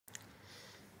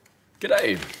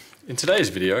G'day! In today's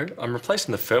video, I'm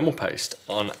replacing the thermal paste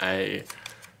on a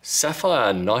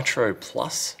Sapphire nitro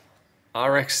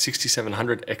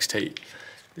RX6600XT.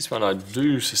 This one I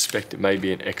do suspect it may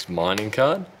be an ex-mining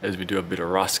card, as we do have a bit of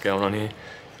rust going on here,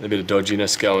 and a bit of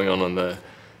dodginess going on the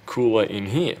cooler in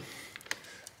here.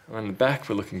 On the back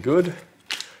we're looking good,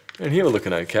 and here we're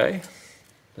looking okay.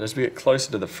 And as we get closer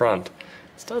to the front,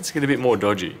 it starts to get a bit more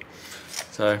dodgy.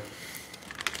 So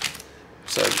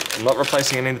I'm not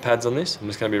replacing any of the pads on this, I'm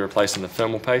just going to be replacing the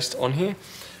thermal paste on here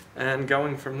and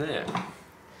going from there.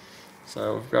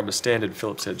 So I've grabbed a standard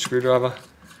Phillips head screwdriver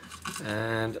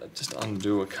and just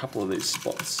undo a couple of these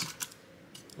spots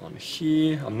on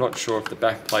here. I'm not sure if the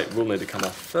back plate will need to come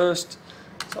off first,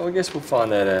 so I guess we'll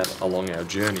find that out along our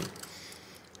journey.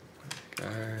 Go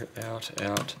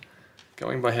out.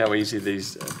 Going by how easy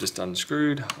these are just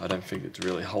unscrewed, I don't think it's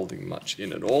really holding much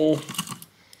in at all.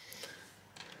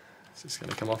 It's just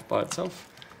going to come off by itself.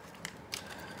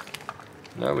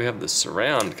 Now we have the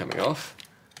surround coming off,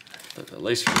 but at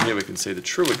least from here we can see the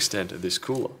true extent of this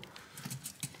cooler.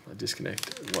 I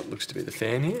disconnect what looks to be the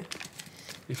fan here,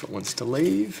 if it wants to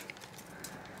leave.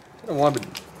 I don't know why, but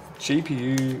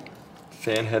GPU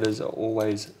fan headers are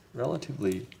always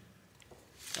relatively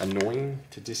annoying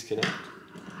to disconnect.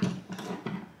 I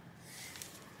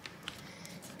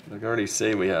can already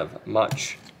see we have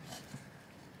much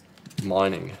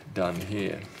mining done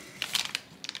here.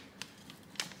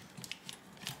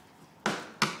 Do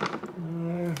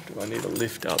I need to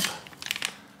lift up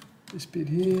this bit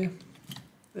here?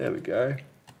 There we go.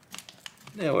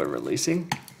 Now we're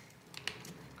releasing.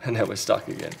 And now we're stuck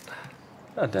again.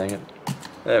 Oh dang it.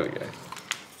 There we go.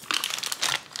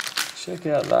 Check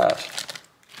out that.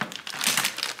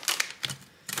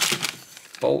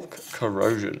 Bulk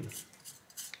corrosion.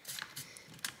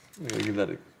 We're going to give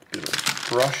that a bit of a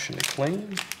brush and a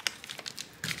clean.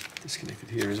 Disconnect it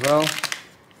here as well.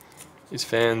 These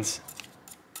fans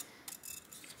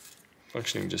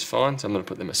functioning just fine, so I'm going to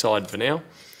put them aside for now.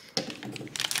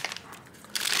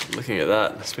 Looking at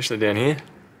that, especially down here,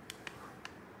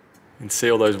 you can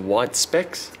see all those white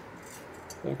specks,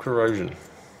 all corrosion.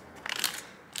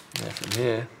 Now from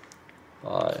here,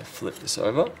 I flip this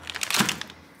over.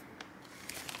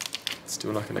 It's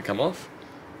still not going to come off.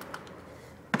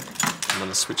 I'm going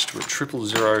to switch to a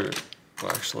 000,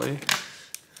 well actually,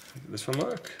 did this one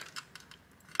work?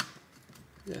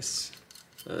 Yes,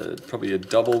 probably a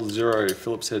 00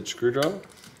 Phillips head screwdriver.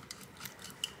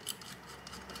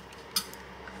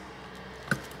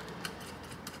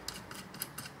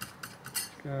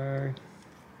 Go.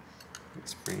 That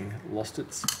spring lost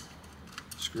its,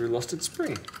 screw lost its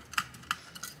spring.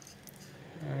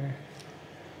 Go.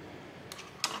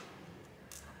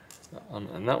 That one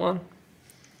and that one.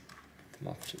 Come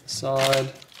off to the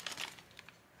side.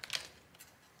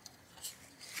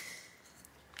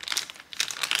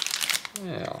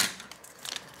 Now,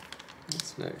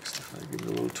 what's next? If I give it a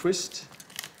little twist,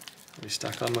 we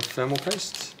stuck on with thermal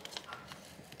paste.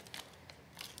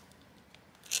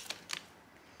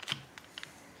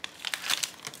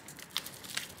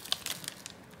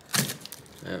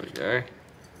 There we go.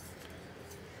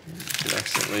 You could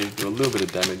accidentally do a little bit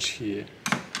of damage here.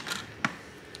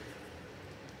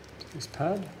 This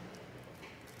pad.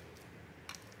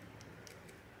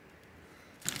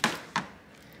 I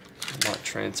might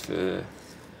transfer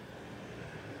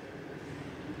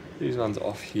these ones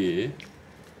off here,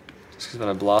 just because when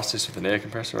I blast this with an air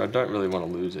compressor I don't really want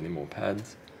to lose any more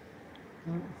pads.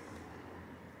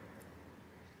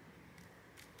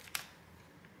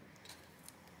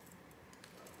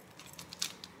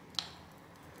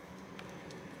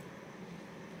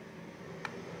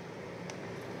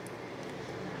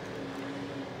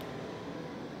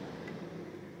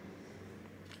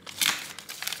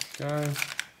 Go.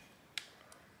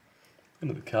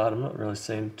 Into the card, I'm not really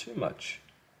seeing too much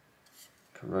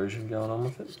corrosion going on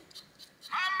with it.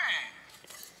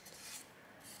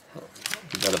 I'll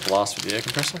give that a blast with the air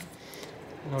compressor.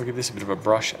 And I'll give this a bit of a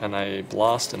brush and a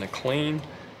blast and a clean.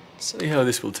 See how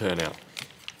this will turn out.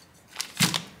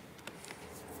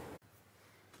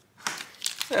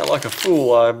 Now, like a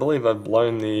fool, I believe I've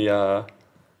blown the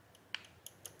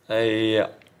a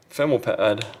thermal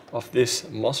pad off this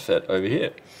MOSFET over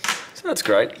here. So that's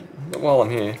great, but while I'm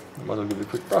here, I might as well give it a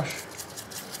quick brush.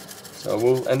 So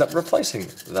we'll end up replacing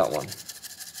that one.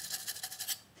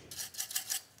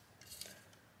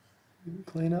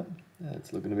 Clean up,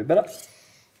 it's looking a bit better.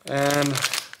 And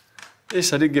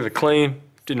this I did give a clean,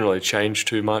 didn't really change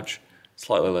too much,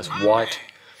 slightly less white,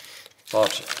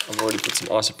 but I've already put some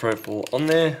isopropyl on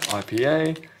there,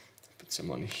 IPA, put some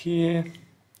on here,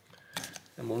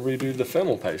 and we'll redo the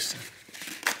thermal paste.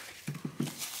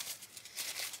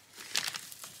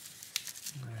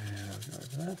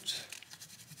 that.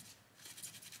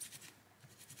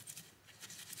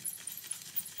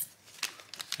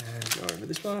 And go over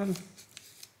this one.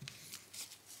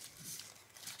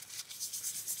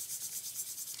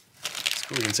 It's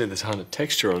cool, you can see the ton of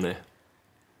texture on there.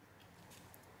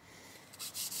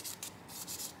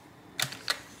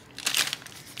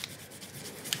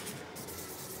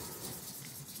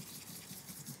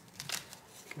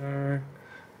 Go.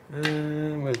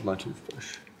 And where's my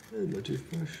toothbrush? There's my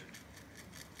toothbrush.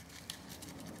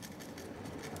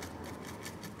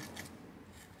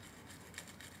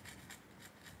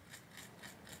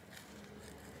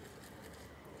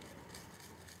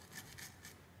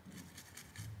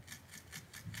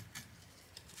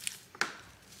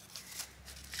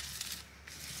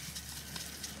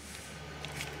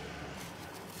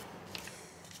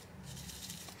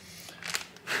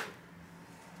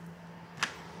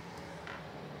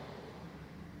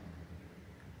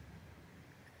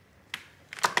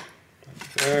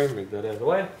 There, move that out of the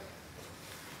way.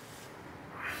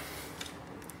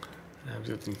 Now we've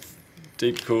got some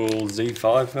Deep Cool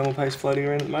Z5 thermal paste floating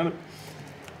around at the moment.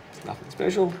 It's nothing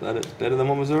special, but it's better than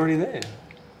what was already there. So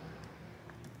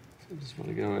I just want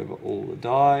to go over all the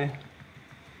dye.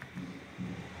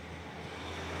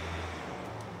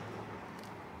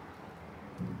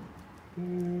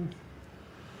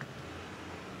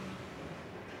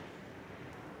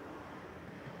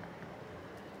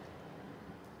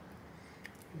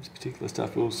 This particular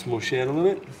stuff will smush out a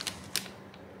little bit.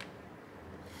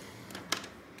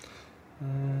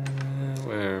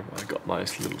 Where have I got my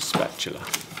little spatula?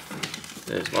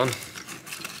 There's one.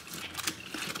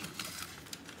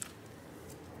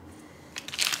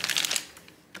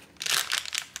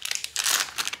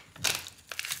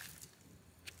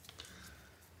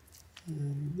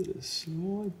 And a bit of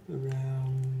swipe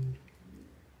around.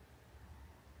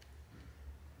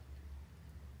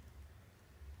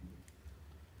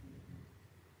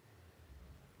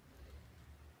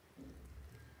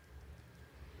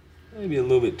 Maybe a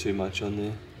little bit too much on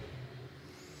there.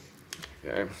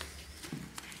 Okay.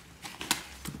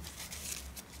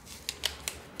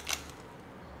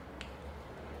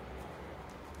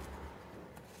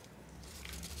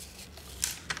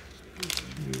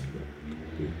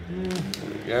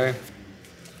 There we go.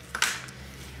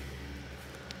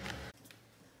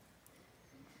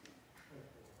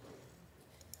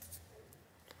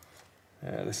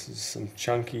 This is some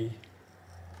chunky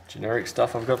generic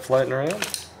stuff I've got floating around.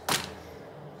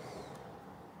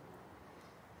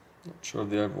 Not sure of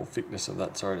the overall thickness of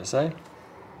that, sorry to say.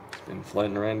 It's been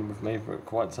floating around with me for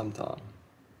quite some time.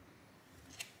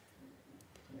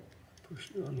 Push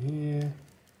it on here.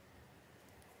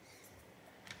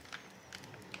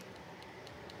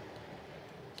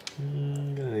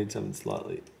 I'm going to need something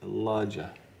slightly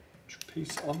larger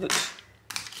piece of it.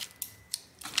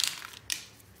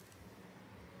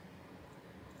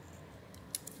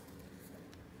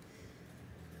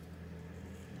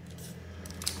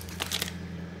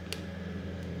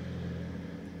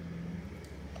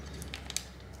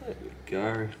 There we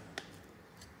go.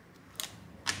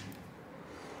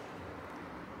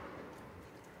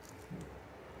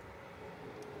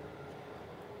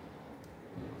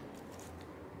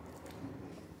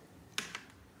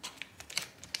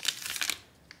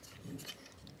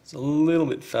 It's a little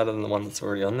bit fatter than the one that's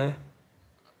already on there.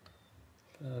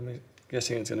 I'm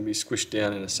guessing it's going to be squished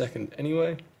down in a second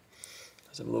anyway.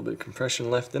 There's a little bit of compression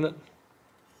left in it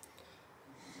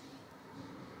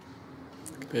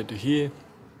compared to here.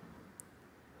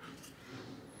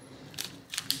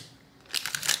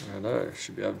 Righto,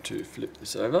 should be able to flip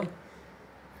this over.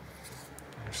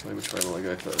 Actually, which way will I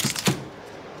go first?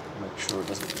 Make sure it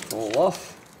doesn't fall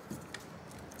off.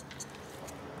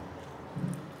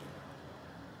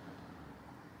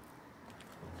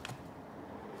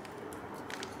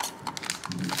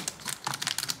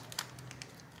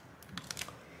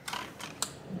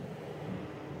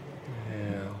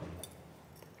 Now,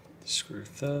 screw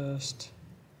first.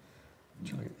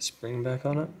 Try to get the spring back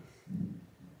on it.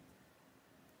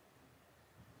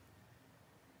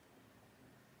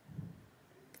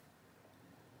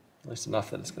 At least enough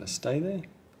that it's going to stay there.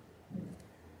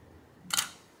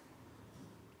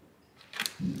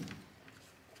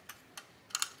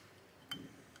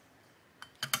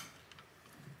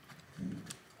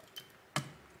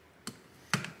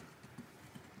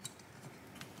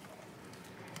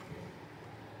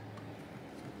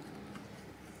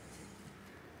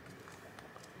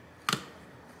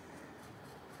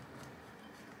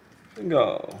 And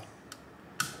go.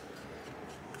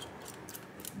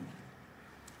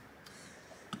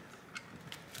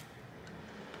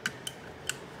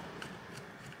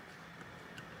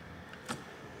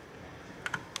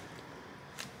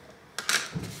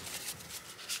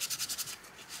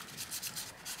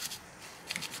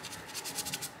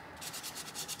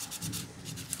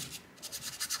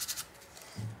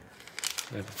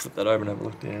 So I have to flip that over and have a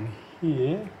look down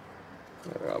here.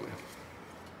 Where are we?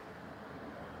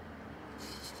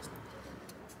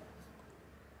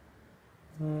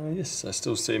 Yes, I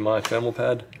still see my thermal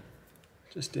pad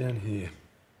just down here.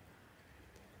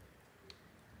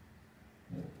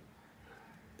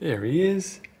 There he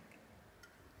is.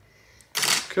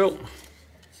 Cool.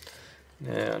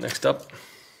 Now, next up,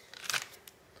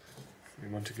 we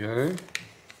want to go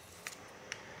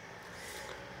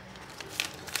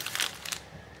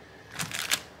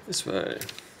this way.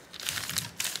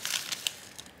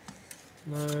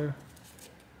 No,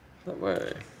 that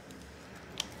way.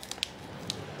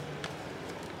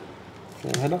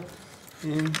 Full header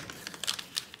in.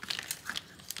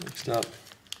 Next up,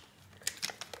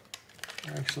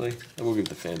 actually, I will give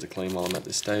the fans a clean while I'm at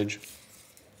this stage.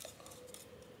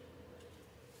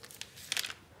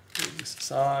 Move this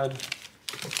aside.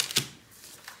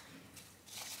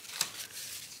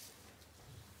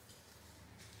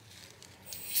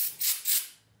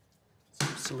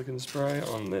 Some silicone spray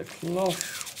on their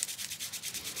cloth.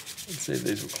 Let's see if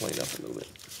these will clean up a little bit.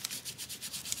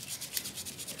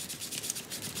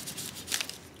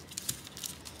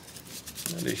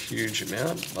 Not a huge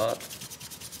amount, but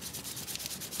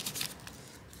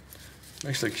I'm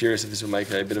actually curious if this will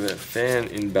make a bit of a fan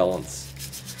imbalance.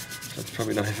 So it's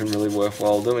probably not even really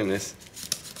worthwhile doing this.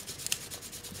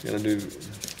 You're gonna do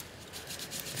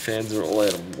fans are all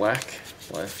out of whack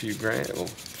by a few gram or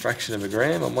fraction of a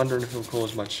gram. I'm wondering if it will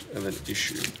cause much of an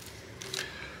issue.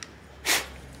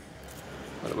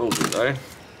 What it will do though,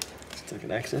 just I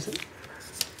can access it.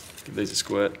 Give these a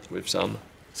squirt with some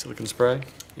silicone spray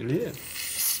in here.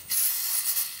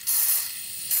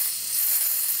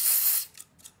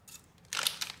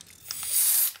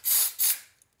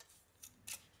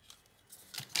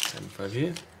 Over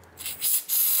here.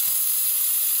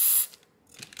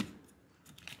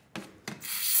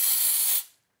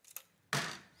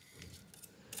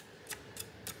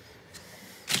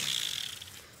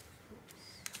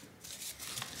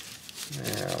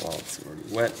 Now, while it's already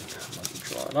wet, I might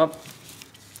dry it up.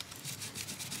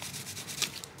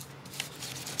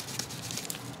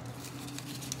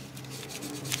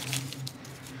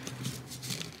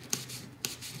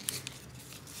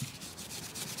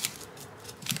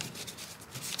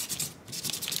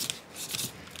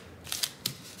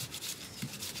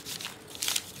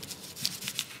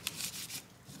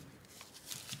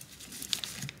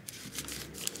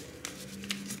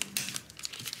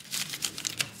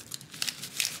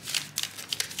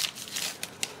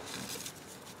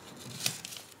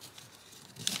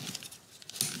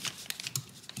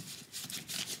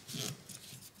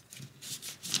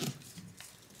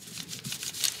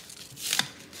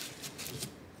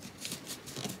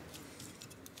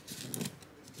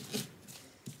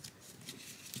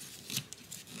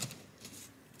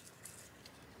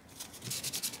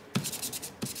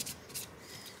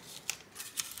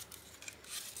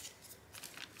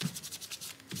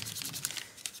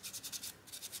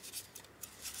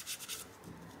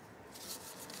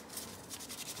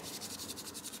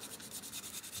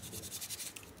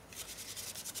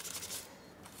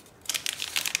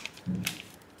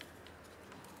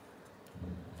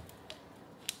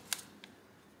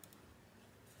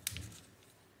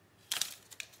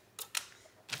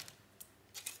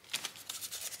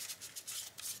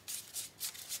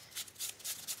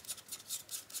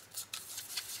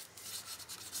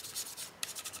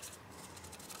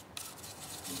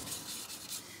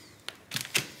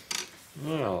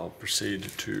 Now I'll proceed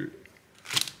to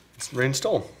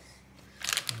reinstall.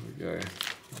 There we go,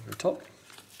 over the top.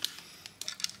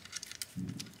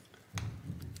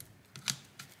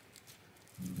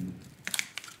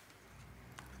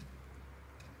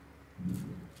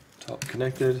 Top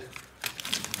connected,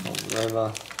 fold it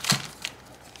over.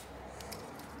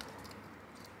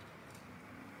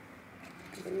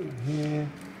 Go in here,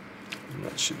 and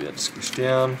that should be able to squish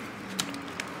down.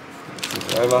 Flip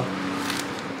it over.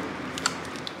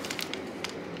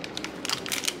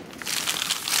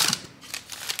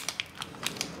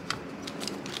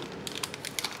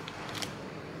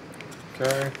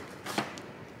 Okay.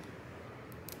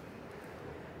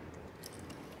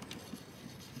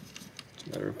 It's a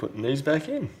matter of putting these back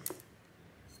in.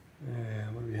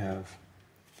 And what do we have?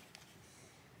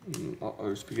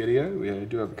 Uh-oh, Spaghetti-O. We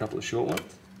do have a couple of short ones.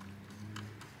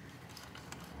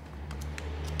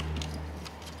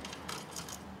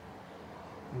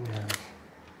 We have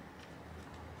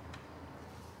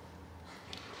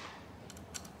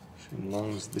some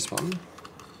lungs, this one.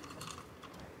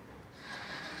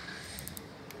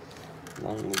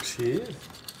 Long looks here.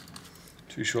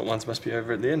 Two short ones must be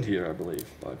over at the end here, I believe,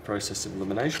 by process of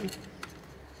elimination.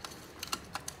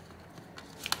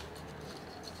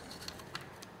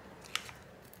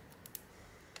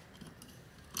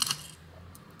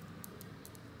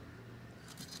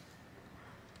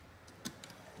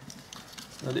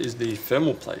 That is the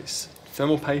thermal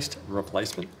paste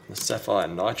replacement, the Sapphire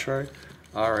Nitro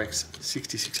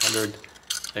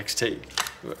RX6600XT.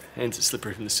 Hence it's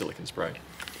slippery from the silicone spray.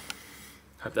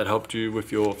 Hope that helped you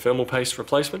with your thermal paste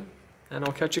replacement, and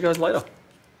I'll catch you guys later.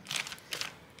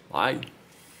 Bye.